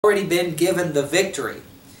already been given the victory.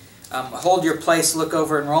 Hold your place, look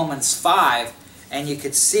over in Romans 5, and you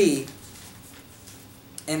could see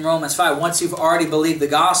in Romans 5, once you've already believed the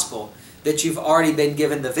gospel, that you've already been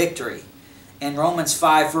given the victory. In Romans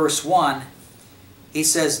 5 verse 1, he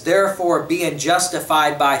says, "Therefore, being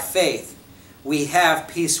justified by faith, we have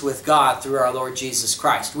peace with God through our Lord Jesus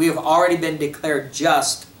Christ." We have already been declared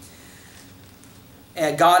just.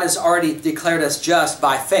 And God has already declared us just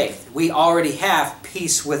by faith. We already have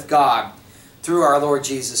peace with God through our Lord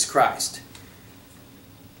Jesus Christ.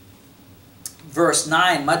 Verse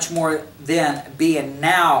 9, "Much more then, being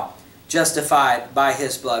now justified by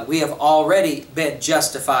His blood." We have already been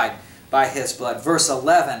justified by His blood. Verse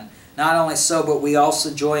 11, "Not only so, but we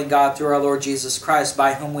also joy in God through our Lord Jesus Christ,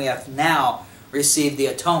 by whom we have now received the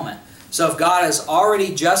atonement." So if God has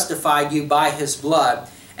already justified you by His blood,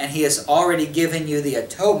 and He has already given you the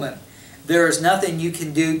atonement, there is nothing you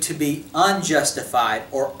can do to be unjustified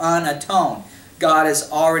or unatoned. God has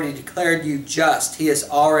already declared you just. He has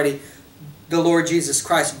already, the Lord Jesus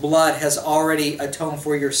Christ's blood has already atoned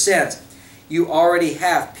for your sins. You already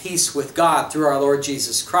have peace with God through our Lord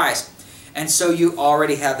Jesus Christ. And so you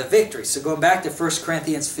already have the victory. So going back to 1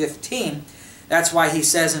 Corinthians 15, that's why he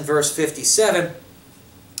says in verse 57,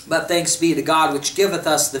 "But thanks be to God which giveth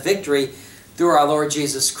us the victory through our Lord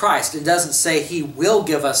Jesus Christ." It doesn't say He will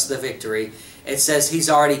give us the victory. It says He's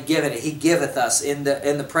already given it. He giveth us in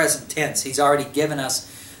the present tense. He's already given us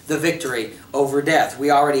the victory over death.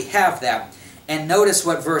 We already have that. And notice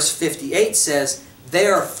what verse 58 says,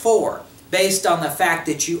 "Therefore," based on the fact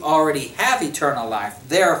that you already have eternal life,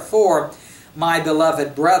 "Therefore, my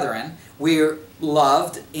beloved brethren," we're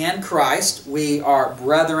loved in Christ. We are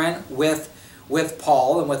brethren with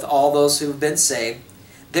Paul and with all those who have been saved.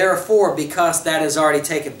 "Therefore," because that has already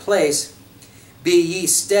taken place, "be ye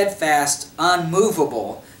steadfast,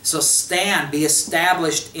 unmovable." So stand, be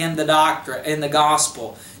established in the doctrine, in the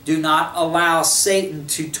gospel. Do not allow Satan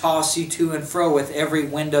to toss you to and fro with every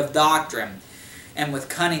wind of doctrine and with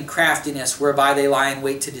cunning craftiness whereby they lie in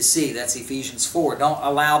wait to deceive. That's Ephesians 4. Don't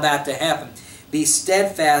allow that to happen. "Be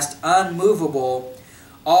steadfast, unmovable,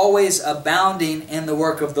 always abounding in the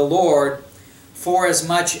work of the Lord, for as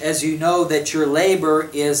much as you know that your labor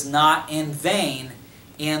is not in vain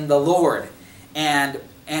in the Lord." And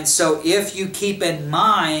so if you keep in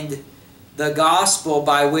mind the gospel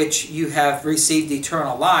by which you have received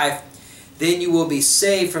eternal life, then you will be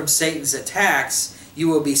saved from Satan's attacks. You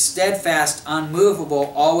will be steadfast,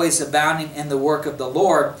 unmovable, always abounding in the work of the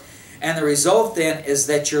Lord. And the result then is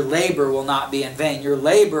that your labor will not be in vain. Your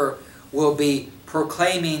labor will be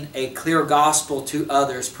proclaiming a clear gospel to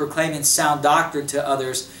others, proclaiming sound doctrine to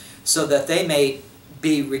others, so that they may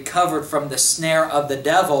be recovered from the snare of the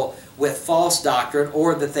devil with false doctrine,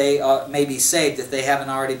 or that they may be saved if they haven't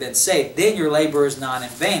already been saved. Then your labor is not in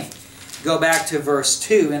vain. Go back to verse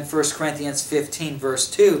 2 in 1 Corinthians 15 verse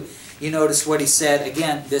 2. You notice what he said,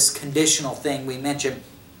 again, this conditional thing we mentioned,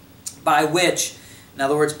 "By which," in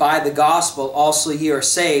other words, by the gospel, "also ye are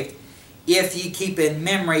saved, if ye keep in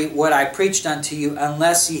memory what I preached unto you,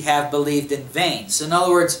 unless ye have believed in vain." So in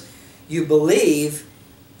other words, you believe,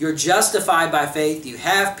 you're justified by faith, you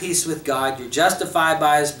have peace with God, you're justified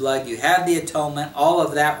by His blood, you have the atonement, all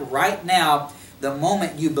of that right now, the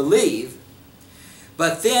moment you believe.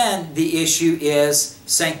 But then the issue is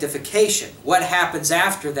sanctification. What happens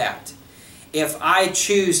after that? If I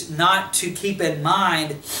choose not to keep in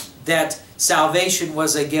mind that salvation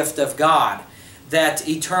was a gift of God, that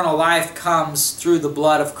eternal life comes through the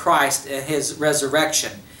blood of Christ and His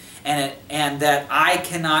resurrection, and that I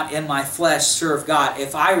cannot in my flesh serve God,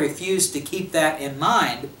 if I refuse to keep that in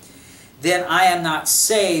mind, then I am not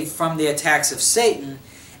saved from the attacks of Satan,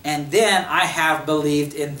 and then I have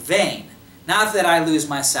believed in vain. Not that I lose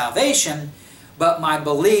my salvation, but my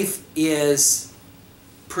belief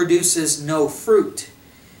produces no fruit.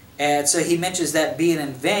 And so he mentions that being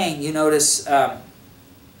in vain. You notice,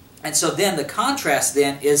 and so then the contrast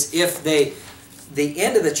then is if they, the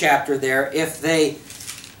end of the chapter there, if they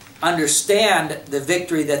understand the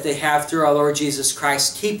victory that they have through our Lord Jesus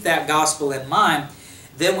Christ, keep that gospel in mind,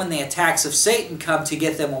 then when the attacks of Satan come to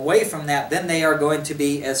get them away from that, then they are going to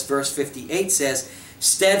be, as verse 58 says,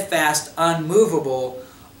 "steadfast, unmovable,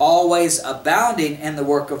 always abounding in the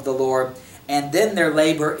work of the Lord, and then their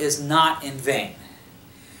labor is not in vain."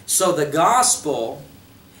 So the gospel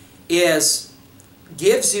gives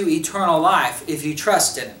you eternal life if you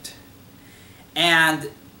trust in it. And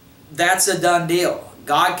that's a done deal.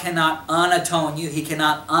 God cannot unatone you. He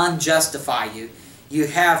cannot unjustify you. You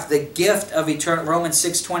have the gift of eternal. Romans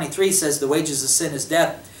 6:23 says the wages of sin is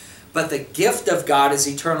death, but the gift of God is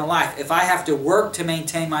eternal life. If I have to work to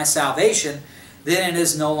maintain my salvation, then it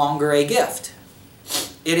is no longer a gift.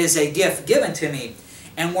 It is a gift given to me.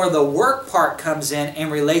 And where the work part comes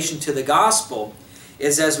in relation to the gospel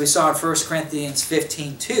is, as we saw in 1 Corinthians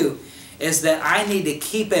 15:2, is that I need to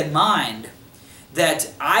keep in mind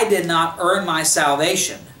that I did not earn my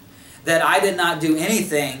salvation, that I did not do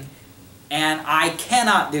anything, and I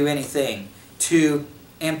cannot do anything to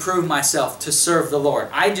improve myself to serve the Lord.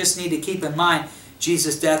 I just need to keep in mind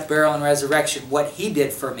Jesus' death, burial, and resurrection, what He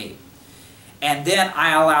did for me. And then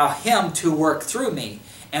I allow Him to work through me.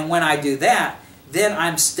 And when I do that, then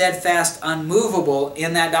I'm steadfast, unmovable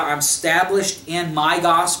in that I'm established in my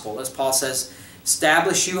gospel. As Paul says,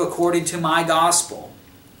 establish you according to my gospel.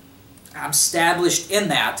 I'm established in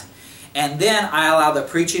that. And then I allow the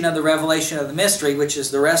preaching of the revelation of the mystery, which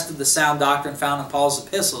is the rest of the sound doctrine found in Paul's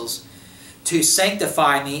epistles, to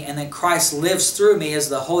sanctify me. And then Christ lives through me as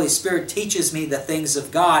the Holy Spirit teaches me the things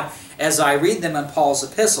of God as I read them in Paul's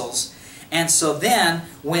epistles. And so then,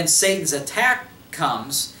 when Satan's attack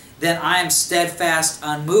comes, then I am steadfast,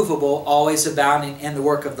 unmovable, always abounding in the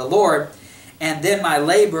work of the Lord. And then my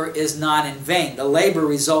labor is not in vain. The labor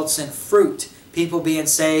results in fruit. People being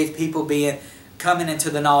saved, people coming into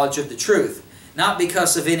the knowledge of the truth. Not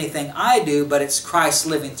because of anything I do, but it's Christ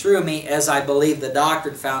living through me as I believe the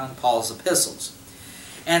doctrine found in Paul's epistles.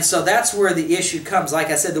 And so that's where the issue comes. Like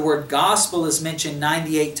I said, the word gospel is mentioned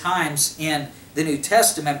 98 times in the New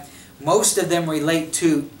Testament. Most of them relate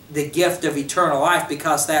to the gift of eternal life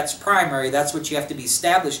because that's primary. That's what you have to be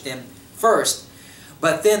established in first.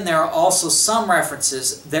 But then there are also some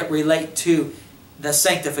references that relate to the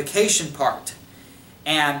sanctification part.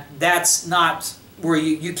 And that's not where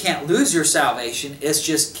you can't lose your salvation. It's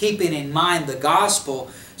just keeping in mind the gospel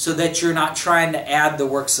so that you're not trying to add the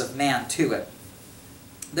works of man to it.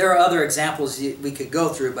 There are other examples we could go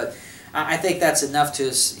through, but I think that's enough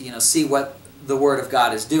to see what the Word of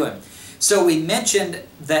God is doing. So we mentioned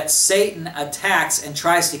that Satan attacks and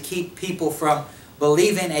tries to keep people from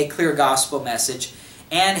believing a clear gospel message.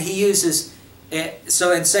 And he uses,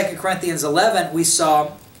 so in 2 Corinthians 11 we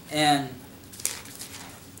saw in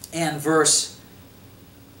verse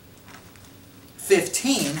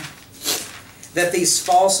 15 that these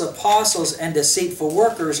false apostles and deceitful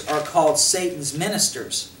workers are called Satan's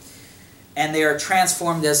ministers. And they are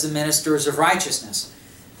transformed as the ministers of righteousness.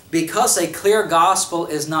 Because a clear gospel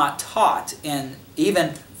is not taught in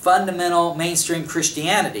even fundamental mainstream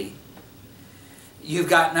Christianity, you've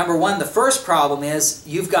got, number one, the first problem is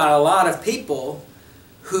you've got a lot of people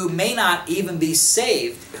who may not even be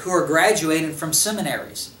saved, who are graduating from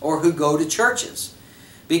seminaries or who go to churches.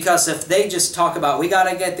 Because if they just talk about, we got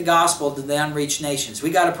to get the gospel to the unreached nations, we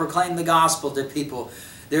got to proclaim the gospel to people,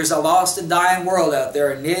 there's a lost and dying world out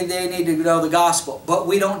there and they need to know the gospel, but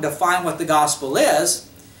we don't define what the gospel is,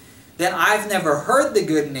 then I've never heard the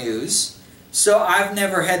good news, so I've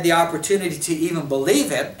never had the opportunity to even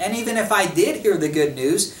believe it. And even if I did hear the good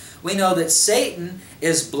news, we know that Satan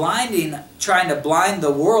is trying to blind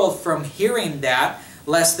the world from hearing that,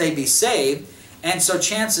 lest they be saved. And so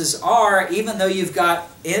chances are, even though you've got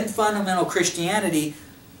in fundamental Christianity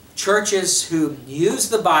churches who use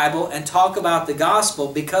the Bible and talk about the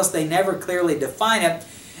gospel, because they never clearly define it,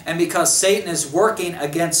 and because Satan is working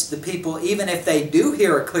against the people, even if they do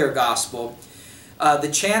hear a clear gospel, the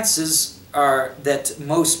chances are that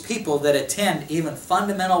most people that attend even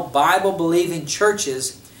fundamental Bible-believing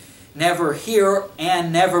churches never hear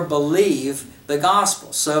and never believe the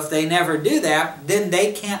gospel. So if they never do that, then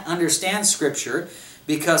they can't understand Scripture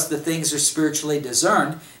because the things are spiritually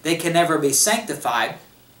discerned. They can never be sanctified.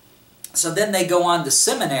 So then they go on to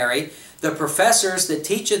seminary. The professors that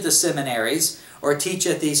teach at the seminaries or teach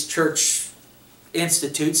at these church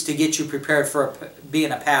institutes to get you prepared for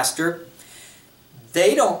being a pastor,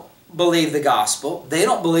 they don't believe the gospel. They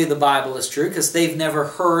don't believe the Bible is true because they've never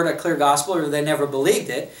heard a clear gospel or they never believed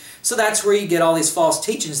it. So that's where you get all these false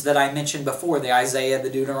teachings that I mentioned before, the Isaiah,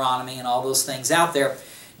 the Deuteronomy, and all those things out there,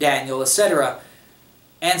 Daniel, etc.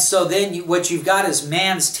 And so then what you've got is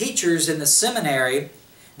man's teachers in the seminary.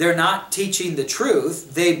 They're not teaching the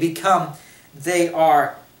truth. They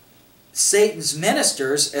are Satan's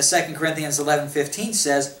ministers, as 2 Corinthians 11:15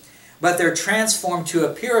 says, but they're transformed to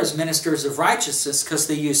appear as ministers of righteousness because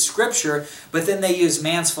they use Scripture, but then they use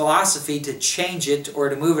man's philosophy to change it or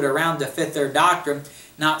to move it around to fit their doctrine,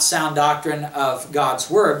 not sound doctrine of God's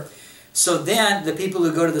Word. So then the people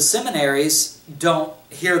who go to the seminaries don't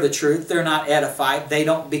hear the truth, they're not edified, they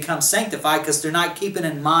don't become sanctified because they're not keeping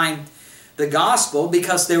in mind the gospel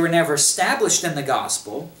because they were never established in the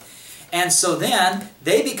gospel. And so then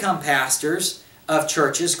they become pastors of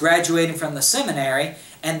churches graduating from the seminary,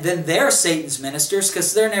 and then they're Satan's ministers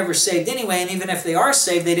because they're never saved anyway, and even if they are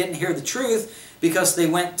saved, they didn't hear the truth. because they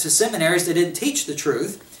went to seminaries that didn't teach the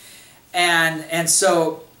truth. And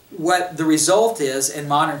so what the result is in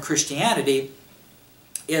modern Christianity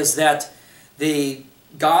is that the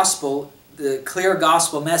gospel, the clear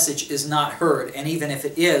gospel message is not heard. And even if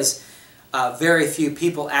it is, very few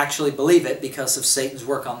people actually believe it because of Satan's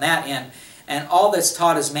work on that end. And all that's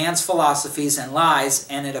taught is man's philosophies and lies,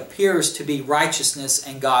 and it appears to be righteousness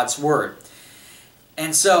and God's word.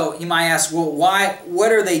 And so you might ask, well, why?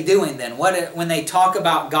 What are they doing then? When they talk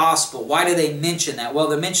about gospel, why do they mention that? Well,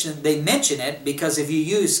 they mention it because if you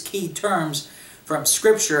use key terms from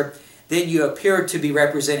Scripture, then you appear to be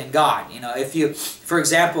representing God. You know, if you, for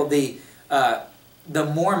example, the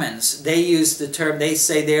Mormons, they use the term, they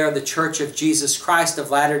say they are the Church of Jesus Christ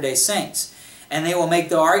of Latter-day Saints. And they will make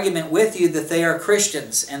the argument with you that they are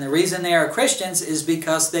Christians. And the reason they are Christians is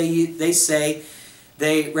because they say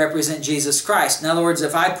they represent Jesus Christ. In other words,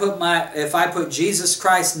 if I put Jesus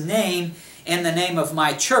Christ's name in the name of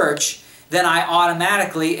my church, then I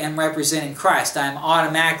automatically am representing Christ. I am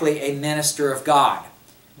automatically a minister of God.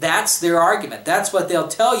 That's their argument. That's what they'll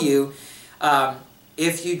tell you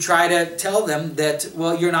if you try to tell them that,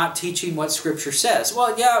 well, you're not teaching what Scripture says.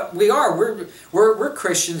 Well, yeah, we are. We're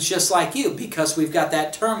Christians just like you because we've got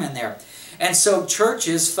that term in there. And so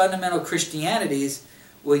churches, fundamental Christianities,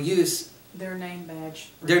 will use their name badge.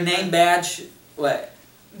 Their name badge, what?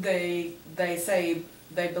 They say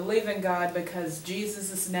they believe in God because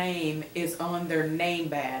Jesus' name is on their name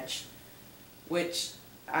badge, which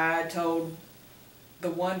I told the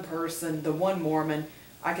one person, the one Mormon,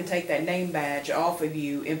 I could take that name badge off of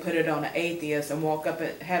you and put it on an atheist and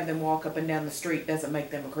have them walk up and down the street. Doesn't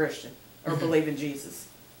make them a Christian or believe in Jesus.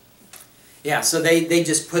 Yeah, so they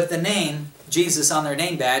just put the name Jesus on their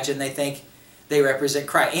name badge and they think they represent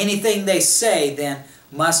Christ. Anything they say then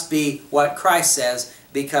must be what Christ says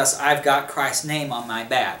because I've got Christ's name on my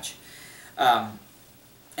badge. And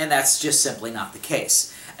that's just simply not the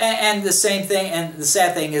case. And the same thing, and the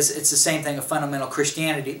sad thing is it's the same thing of fundamental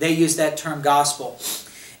Christianity. They use that term gospel.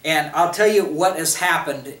 And I'll tell you what has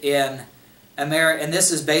happened in America, and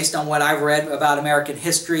this is based on what I've read about American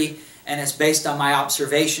history, and it's based on my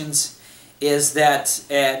observations, is that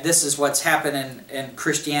this is what's happened in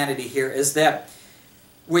Christianity here, is that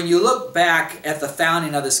when you look back at the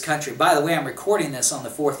founding of this country, by the way, I'm recording this on the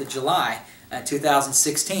 4th of July,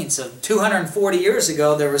 2016, so 240 years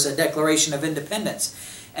ago there was a Declaration of Independence.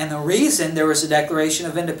 And the reason there was a Declaration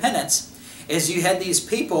of Independence is you had these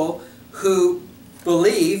people who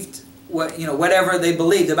believed whatever they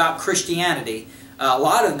believed about Christianity. A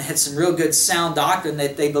lot of them had some real good sound doctrine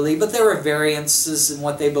that they believed, but there were variances in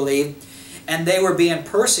what they believed. And they were being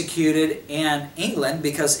persecuted in England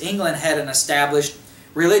because England had an established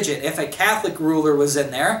religion. If a Catholic ruler was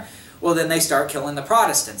in there, well, then they start killing the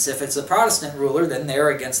Protestants. If it's a Protestant ruler, then they're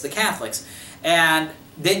against the Catholics. And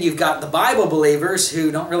then you've got the Bible believers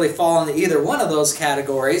who don't really fall into either one of those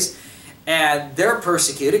categories, and they're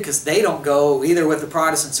persecuted because they don't go either with the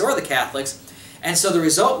Protestants or the Catholics. And so the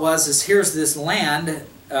result is here's this land,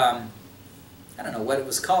 I don't know what it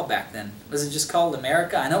was called back then. Was it just called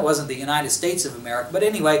America? I know it wasn't the United States of America, but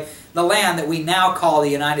anyway, the land that we now call the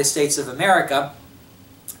United States of America.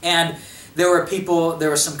 And there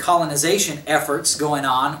were some colonization efforts going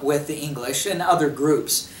on with the English and other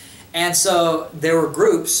groups. And so there were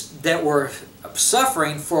groups that were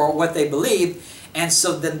suffering for what they believed, and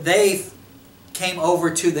so then they came over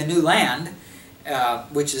to the new land,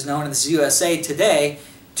 which is known as USA today,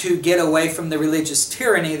 to get away from the religious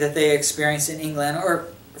tyranny that they experienced in England or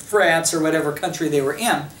France or whatever country they were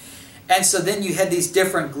in. And so then you had these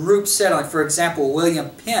different groups settling. For example, William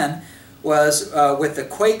Penn was with the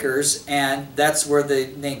Quakers, and that's where the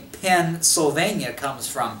name Pennsylvania comes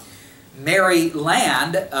from.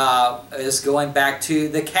 Maryland is going back to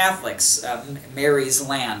the Catholics, Mary's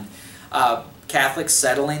land, Catholics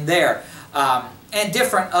settling there, and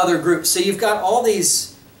different other groups. So you've got all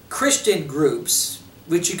these Christian groups,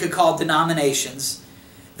 which you could call denominations,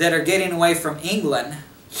 that are getting away from England.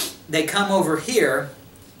 They come over here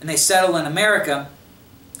and they settle in America,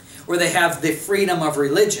 where they have the freedom of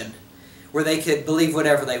religion, where they could believe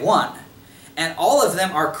whatever they want. And all of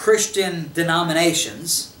them are Christian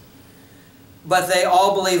denominations, but they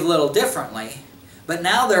all believe a little differently. But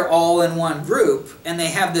now they're all in one group, and they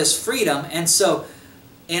have this freedom. And so,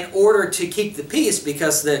 in order to keep the peace,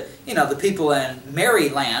 because the people in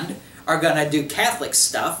Maryland are going to do Catholic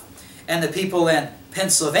stuff, and the people in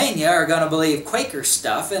Pennsylvania are going to believe Quaker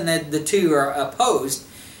stuff, and the two are opposed.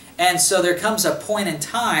 And so there comes a point in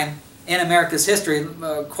time in America's history,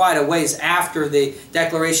 quite a ways after the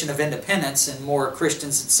Declaration of Independence, and more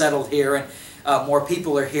Christians had settled here, and more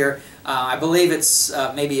people are here. I believe it's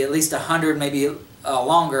maybe at least 100, maybe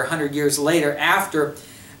longer, 100 years later after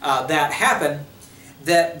that happened,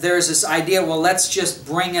 that there's this idea, well, let's just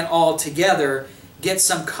bring it all together, get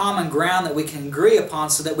some common ground that we can agree upon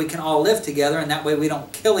so that we can all live together, and that way we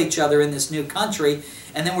don't kill each other in this new country,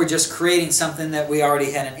 and then we're just creating something that we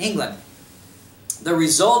already had in England. The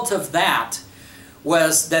result of that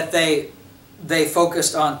was that they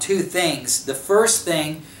focused on two things. The first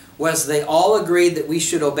thing was they all agreed that we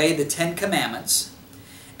should obey the Ten Commandments,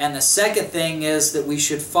 and the second thing is that we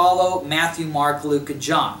should follow Matthew, Mark, Luke, and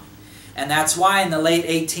John. And that's why in the late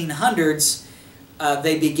 1800s,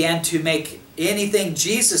 they began to make anything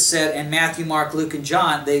Jesus said in Matthew, Mark, Luke, and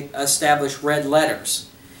John, they established red letters.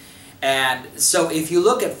 And so if you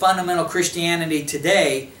look at fundamental Christianity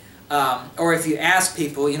today, or if you ask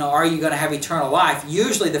people, are you going to have eternal life?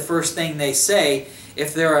 Usually the first thing they say,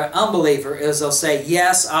 if they're an unbeliever, is they'll say,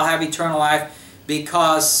 yes, I'll have eternal life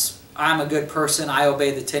because I'm a good person, I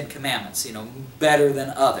obey the Ten Commandments, better than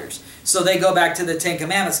others. So they go back to the Ten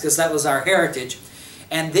Commandments because that was our heritage.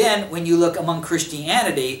 And then when you look among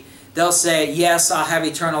Christianity, they'll say, yes, I'll have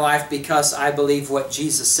eternal life because I believe what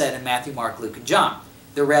Jesus said in Matthew, Mark, Luke, and John,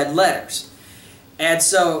 the red letters. And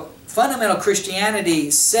so fundamental Christianity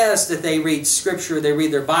says that they read Scripture, they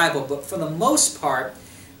read their Bible, but for the most part,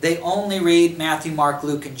 they only read Matthew, Mark,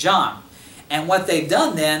 Luke, and John. And what they've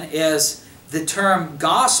done then is the term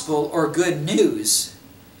gospel or good news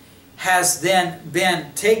has then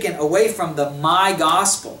been taken away from the my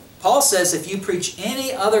gospel. Paul says if you preach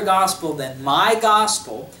any other gospel than my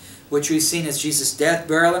gospel, which we've seen as Jesus' death,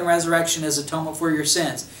 burial, and resurrection as atonement for your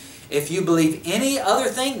sins, if you believe any other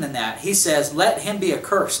thing than that, he says, let him be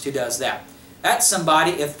accursed who does that. That's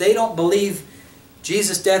somebody, if they don't believe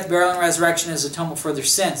Jesus' death, burial, and resurrection as atonement for their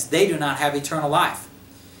sins, they do not have eternal life.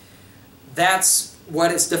 That's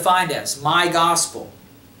what it's defined as, my gospel.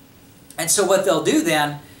 And so what they'll do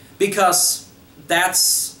then, because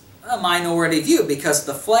that's a minority view, because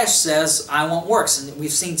the flesh says, I want works. And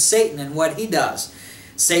we've seen Satan and what he does.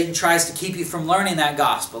 Satan tries to keep you from learning that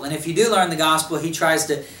gospel. And if you do learn the gospel, he tries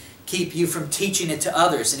to keep you from teaching it to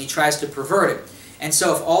others, and he tries to pervert it. And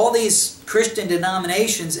so if all these Christian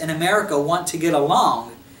denominations in America want to get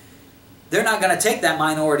along, they're not going to take that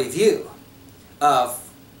minority view of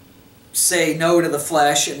say no to the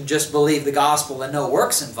flesh and just believe the gospel and no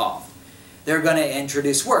works involved. They're going to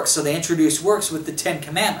introduce works. So they introduce works with the Ten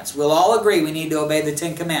Commandments. We'll all agree we need to obey the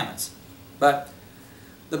Ten Commandments. But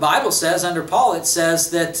the Bible says, under Paul, it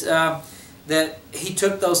says that that he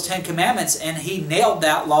took those Ten Commandments and he nailed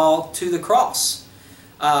that law to the cross,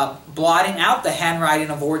 blotting out the handwriting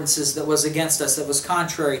of ordinances that was against us, that was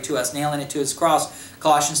contrary to us, nailing it to his cross,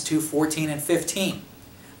 Colossians 2:14 and 15.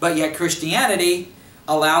 But yet Christianity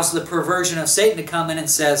allows the perversion of Satan to come in and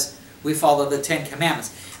says, we follow the Ten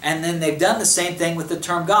Commandments. And then they've done the same thing with the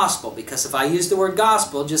term gospel, because if I use the word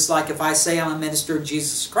gospel, just like if I say I'm a minister of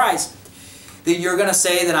Jesus Christ, then you're going to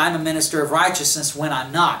say that I'm a minister of righteousness when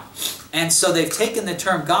I'm not. And so they've taken the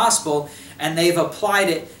term gospel and they've applied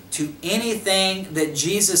it to anything that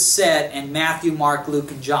Jesus said in Matthew, Mark,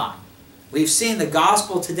 Luke, and John. We've seen the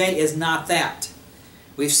gospel today is not that.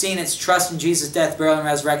 We've seen it's trust in Jesus' death, burial, and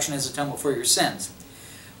resurrection as atonement for your sins.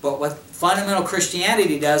 But what fundamental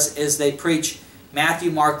Christianity does is they preach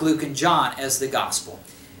Matthew, Mark, Luke, and John as the gospel.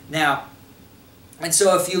 Now, and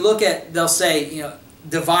so if you look at, they'll say,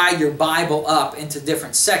 divide your Bible up into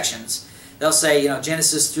different sections. They'll say,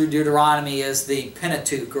 Genesis through Deuteronomy is the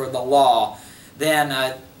Pentateuch or the law.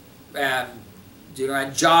 Then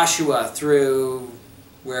Joshua through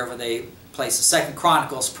wherever they place the 2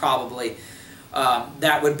 Chronicles probably.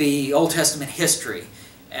 That would be Old Testament history.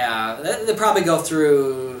 They'll probably go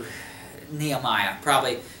through Nehemiah,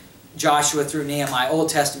 probably Joshua through Nehemiah, Old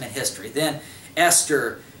Testament history. Then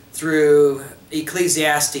Esther through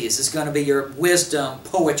Ecclesiastes is going to be your wisdom,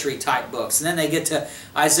 poetry type books. And then they get to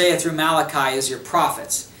Isaiah through Malachi as your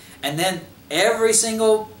prophets. And then every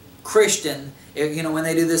single Christian, when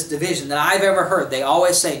they do this division that I've ever heard, they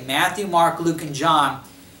always say Matthew, Mark, Luke, and John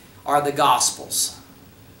are the Gospels.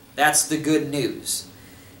 That's the good news.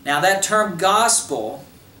 Now that term gospel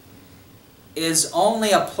is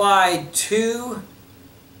only applied to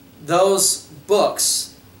those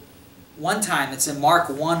books. One time, it's in Mark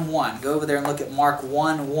 1:1. Go over there and look at Mark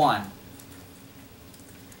 1:1.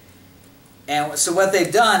 And so what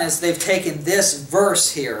they've done is they've taken this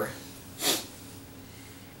verse here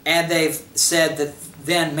and they've said that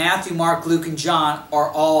then Matthew, Mark, Luke, and John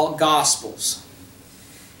are all Gospels.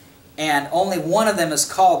 And only one of them is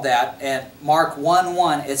called that. And Mark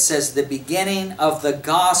 1:1, it says the beginning of the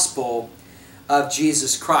gospel of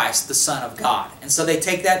Jesus Christ, the Son of God. And so they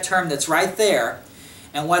take that term that's right there,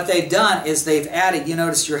 and what they've done is they've added, you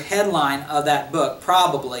notice your headline of that book,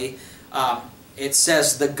 probably, it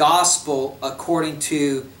says the Gospel according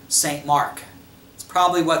to St. Mark. It's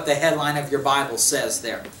probably what the headline of your Bible says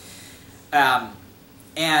there.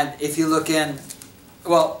 And if you look in,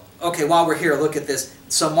 well, okay, while we're here, look at this.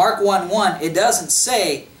 So Mark 1:1, it doesn't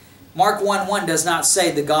say, Mark 1:1 does not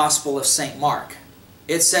say the Gospel of St. Mark.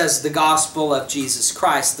 It says the Gospel of Jesus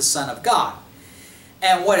Christ, the Son of God.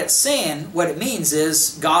 And what it's saying, what it means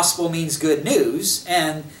is, gospel means good news,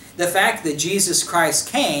 and the fact that Jesus Christ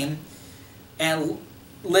came and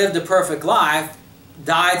lived a perfect life,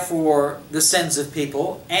 died for the sins of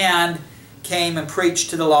people, and came and preached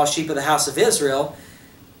to the lost sheep of the house of Israel,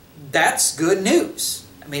 that's good news.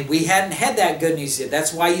 I mean, we hadn't had that good news yet.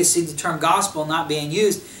 That's why you see the term gospel not being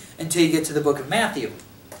used until you get to the book of Matthew.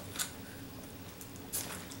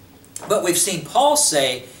 But we've seen Paul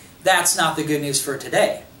say that's not the good news for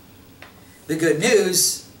today. The good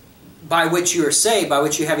news by which you are saved, by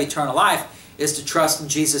which you have eternal life, is to trust in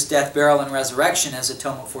Jesus' death, burial, and resurrection as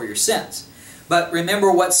atonement for your sins. But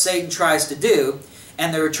remember what Satan tries to do,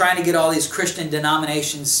 and they're trying to get all these Christian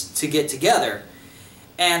denominations to get together.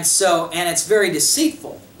 And it's very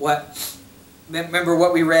deceitful. Remember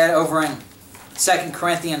what we read over in 2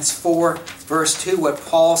 Corinthians 4, verse 2, what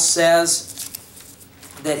Paul says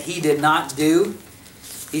that he did not do.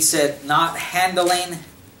 He said, not handling,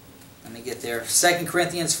 let me get there, 2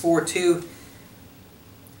 Corinthians 4:2,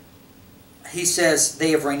 he says,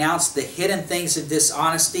 they have renounced the hidden things of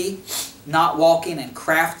dishonesty, not walking in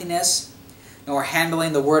craftiness, nor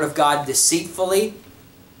handling the word of God deceitfully.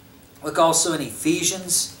 Look also in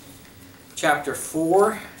Ephesians chapter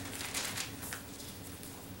 4.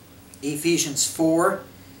 Ephesians 4,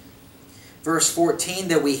 verse 14,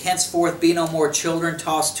 that we henceforth be no more children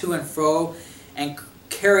tossed to and fro and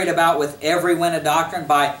carried about with every wind of doctrine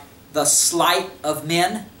by the sleight of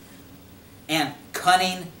men and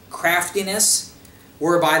cunning craftiness,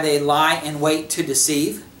 whereby they lie in wait to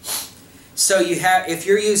deceive. So you have, if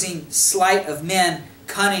you're using sleight of men,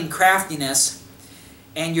 cunning craftiness,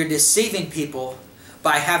 and you're deceiving people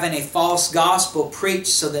by having a false gospel preached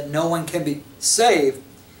so that no one can be saved,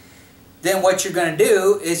 then what you're going to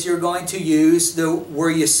do is you're going to use where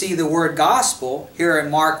you see the word gospel here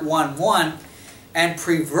in Mark 1:1 and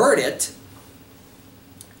pervert it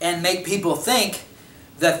and make people think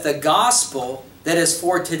that the gospel that is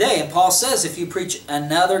for today, and Paul says if you preach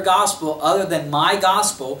another gospel other than my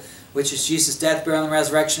gospel, which is Jesus' death, burial, and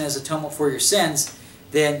resurrection as atonement for your sins,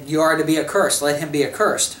 then you are to be accursed. Let him be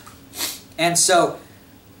accursed. And so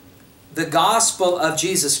the gospel of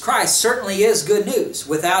Jesus Christ certainly is good news.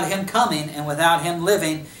 Without him coming and without him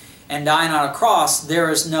living and dying on a cross, there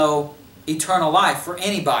is no eternal life for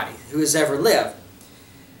anybody who has ever lived.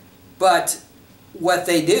 But what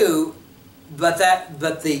they do, but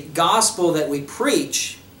the gospel that we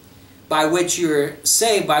preach, by which you're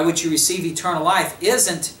saved, by which you receive eternal life,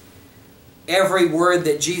 isn't every word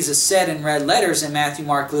that Jesus said in red letters in Matthew,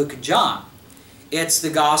 Mark, Luke, and John. It's the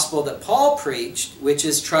gospel that Paul preached, which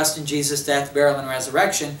is trust in Jesus' death, burial, and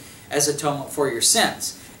resurrection as atonement for your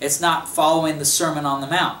sins. It's not following the Sermon on the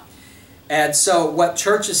Mount. And so what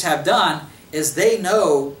churches have done is they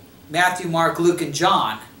know Matthew, Mark, Luke, and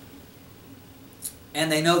John,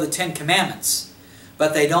 and they know the Ten Commandments,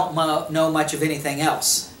 but they don't know much of anything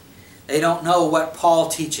else. They don't know what Paul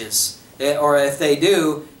teaches, or if they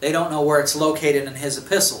do, they don't know where it's located in his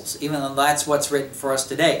epistles, even though that's what's written for us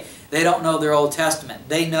today. They don't know their Old Testament.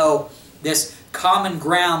 They know this common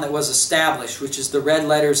ground that was established, which is the red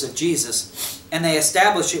letters of Jesus, and they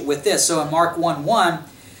establish it with this. So in Mark 1:1,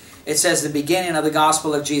 it says the beginning of the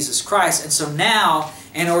gospel of Jesus Christ. And so now,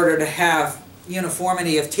 in order to have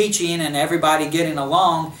uniformity of teaching and everybody getting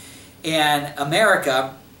along in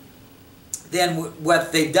America, then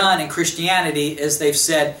what they've done in Christianity is they've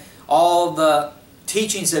said all the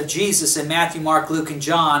teachings of Jesus in Matthew, Mark, Luke, and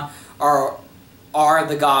John are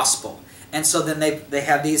the gospel. And so then they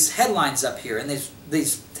have these headlines up here, and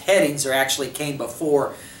these headings are actually came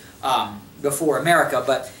before America,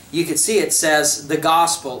 but you can see it says the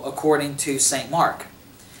gospel according to St. Mark.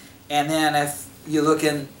 And then if you look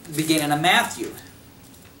in the beginning of Matthew,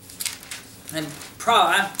 and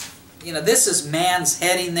this is man's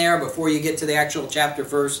heading there before you get to the actual chapter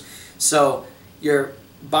verse, so your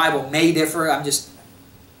Bible may differ. I'm just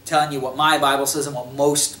telling you what my Bible says and what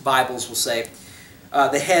most Bibles will say.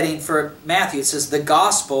 The heading for Matthew, it says the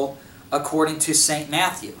gospel according to St.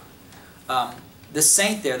 Matthew. The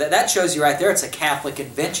saint there, that shows you right there it's a Catholic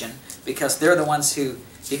invention, because they're the ones who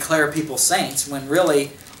declare people saints when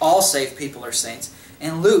really all saved people are saints.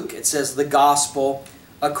 In Luke, it says the gospel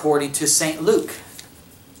according to St. Luke.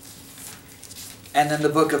 And in the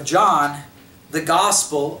book of John, the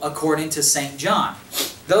gospel according to St. John.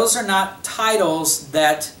 Those are not titles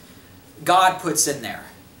that God puts in there.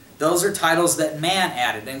 Those are titles that man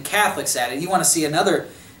added and Catholics added. You want to see another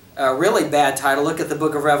really bad title, look at the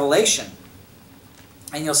book of Revelation.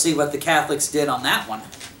 And you'll see what the Catholics did on that one.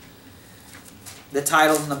 The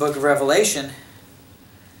title in the book of Revelation,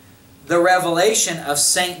 the revelation of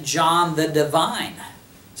St. John the Divine.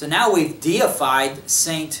 So now we've deified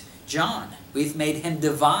St. John. We've made him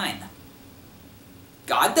divine.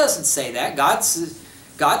 God doesn't say that.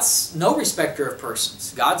 God's no respecter of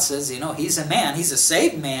persons. God says, you know, he's a man. He's a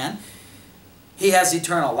saved man. He has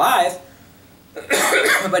eternal life.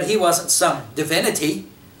 But he wasn't some divinity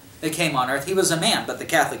that came on earth. He was a man. But the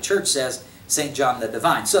Catholic Church says St. John the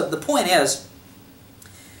Divine. So the point is,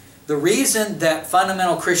 the reason that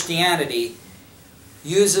fundamental Christianity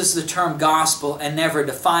uses the term gospel and never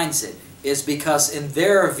defines it is because in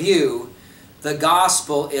their view, the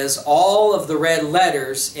gospel is all of the red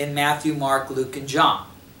letters in Matthew, Mark, Luke, and John.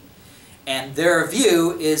 And their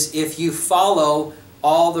view is if you follow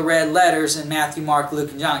all the red letters in Matthew, Mark,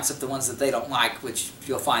 Luke, and John, except the ones that they don't like, which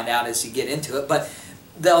you'll find out as you get into it, but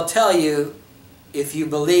they'll tell you if you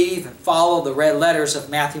believe and follow the red letters of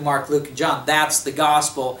Matthew, Mark, Luke, and John, that's the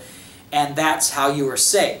gospel, and that's how you are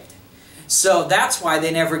saved. So that's why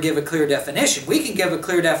they never give a clear definition. We can give a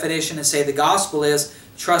clear definition and say the gospel is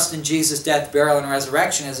trust in Jesus' death, burial, and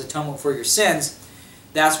resurrection as atonement for your sins.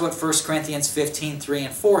 That's what 1 Corinthians 15:3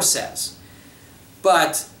 and 4 says.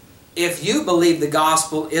 But if you believe the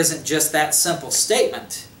gospel isn't just that simple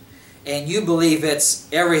statement, and you believe it's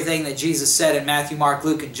everything that Jesus said in Matthew, Mark,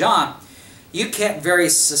 Luke, and John, you can't very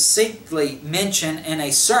succinctly mention in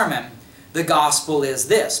a sermon the gospel is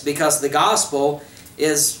this, because the gospel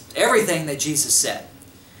is everything that Jesus said.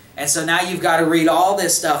 And so now you've got to read all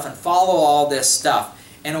this stuff and follow all this stuff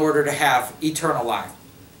in order to have eternal life.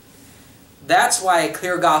 That's why a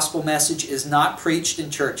clear gospel message is not preached in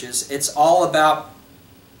churches. It's all about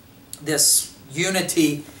this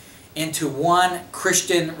unity into one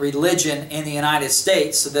Christian religion in the United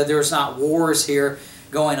States so that there's not wars here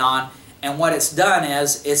going on. And what it's done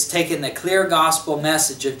is it's taken the clear gospel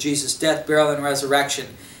message of Jesus' death, burial, and resurrection,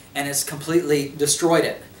 and it's completely destroyed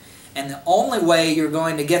it. And the only way you're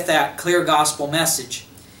going to get that clear gospel message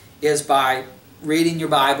is by reading your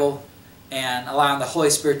Bible and allowing the Holy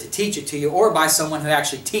Spirit to teach it to you, or by someone who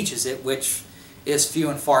actually teaches it, which is few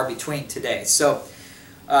and far between today. So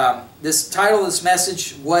this title of this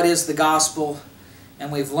message, What is the Gospel?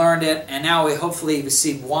 And we've learned it, and now we hopefully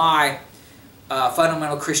see why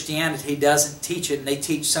fundamental Christianity doesn't teach it, and they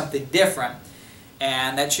teach something different.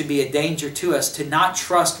 And that should be a danger to us, to not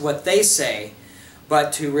trust what they say,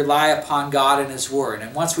 but to rely upon God and His Word.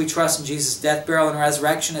 And once we trust in Jesus' death, burial, and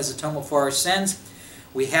resurrection as atonement for our sins,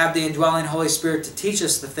 we have the indwelling Holy Spirit to teach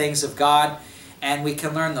us the things of God, and we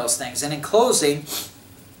can learn those things. And in closing,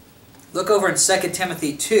 look over in 2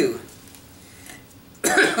 Timothy 2.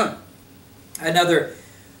 Another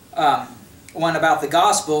one about the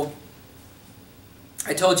gospel.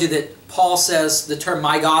 I told you that Paul says the term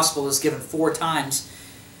 "my gospel" is given 4 times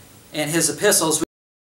in his epistles.